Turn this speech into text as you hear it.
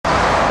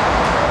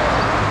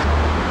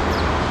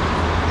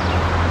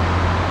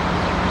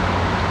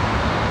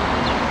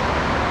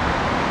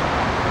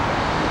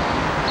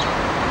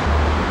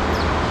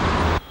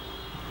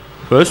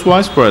First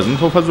Vice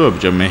President of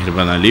Azerbaijan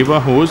Mehriban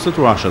Aliyeva, who visited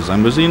Russia's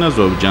embassy in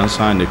Azerbaijan,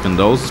 signed a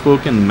condolence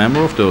book in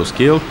memory of those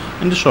killed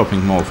in the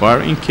shopping mall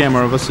fire in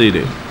Kemerovo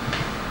city.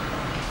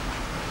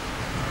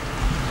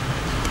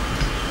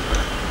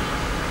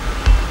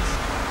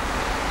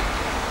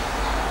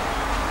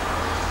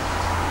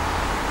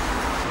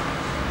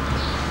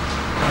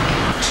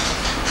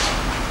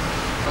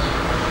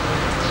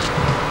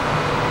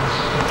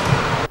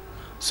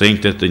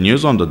 Saying that the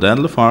news on the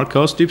deadly fire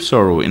caused deep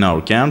sorrow in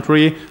our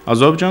country,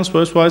 Azerbaijan's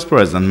first Vice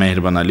President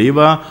Mehriban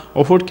Aliyeva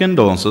offered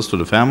condolences to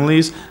the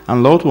families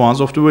and loved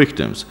ones of the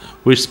victims,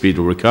 wished speedy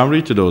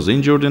recovery to those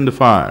injured in the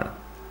fire.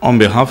 On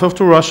behalf of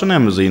the Russian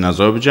Embassy in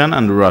Azerbaijan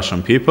and the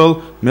Russian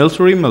people,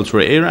 military,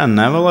 air and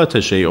naval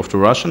attaché of the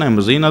Russian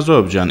Embassy in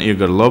Azerbaijan,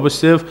 Igor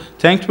Lobostev,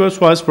 thanked First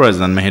Vice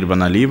President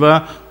Mehriban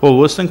Aliyeva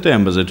for visiting the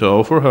embassy to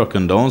offer her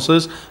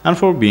condolences and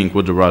for being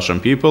with the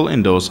Russian people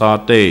in those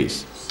hard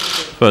days.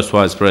 First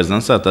Vice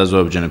President said the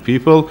Azerbaijani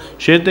people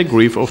shared the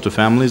grief of the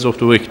families of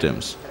the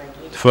victims.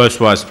 The First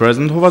Vice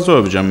President of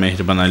Azerbaijan,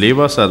 Mehriban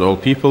Aliyeva, said all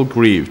people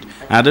grieved,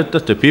 added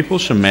that the people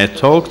she met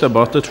talked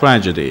about the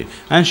tragedy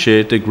and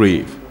shared the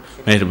grief.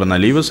 Mehriban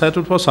Aliyeva said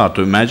it was hard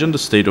to imagine the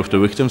state of the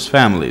victims'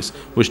 families,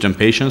 wished them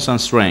patience and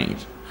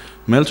strength.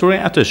 Military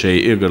attaché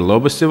Igor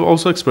Lobostev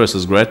also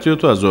expresses gratitude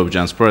to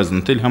Azerbaijan's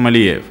President Ilham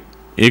Aliyev.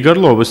 Igor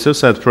Lobostev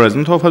said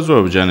President of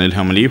Azerbaijan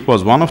Ilham Aliyev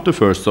was one of the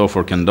first to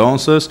offer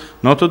condolences,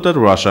 noted that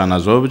Russia and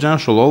Azerbaijan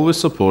should always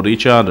support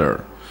each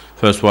other.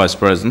 First Vice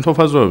President of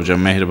Azerbaijan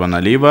Mehriban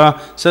Aliyeva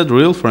said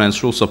real friends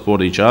should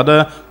support each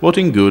other both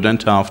in good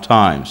and tough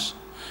times.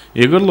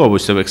 Igor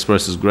Lobostev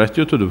expresses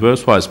gratitude to the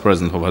First Vice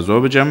President of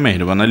Azerbaijan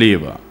Mehriban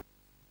Aliyeva.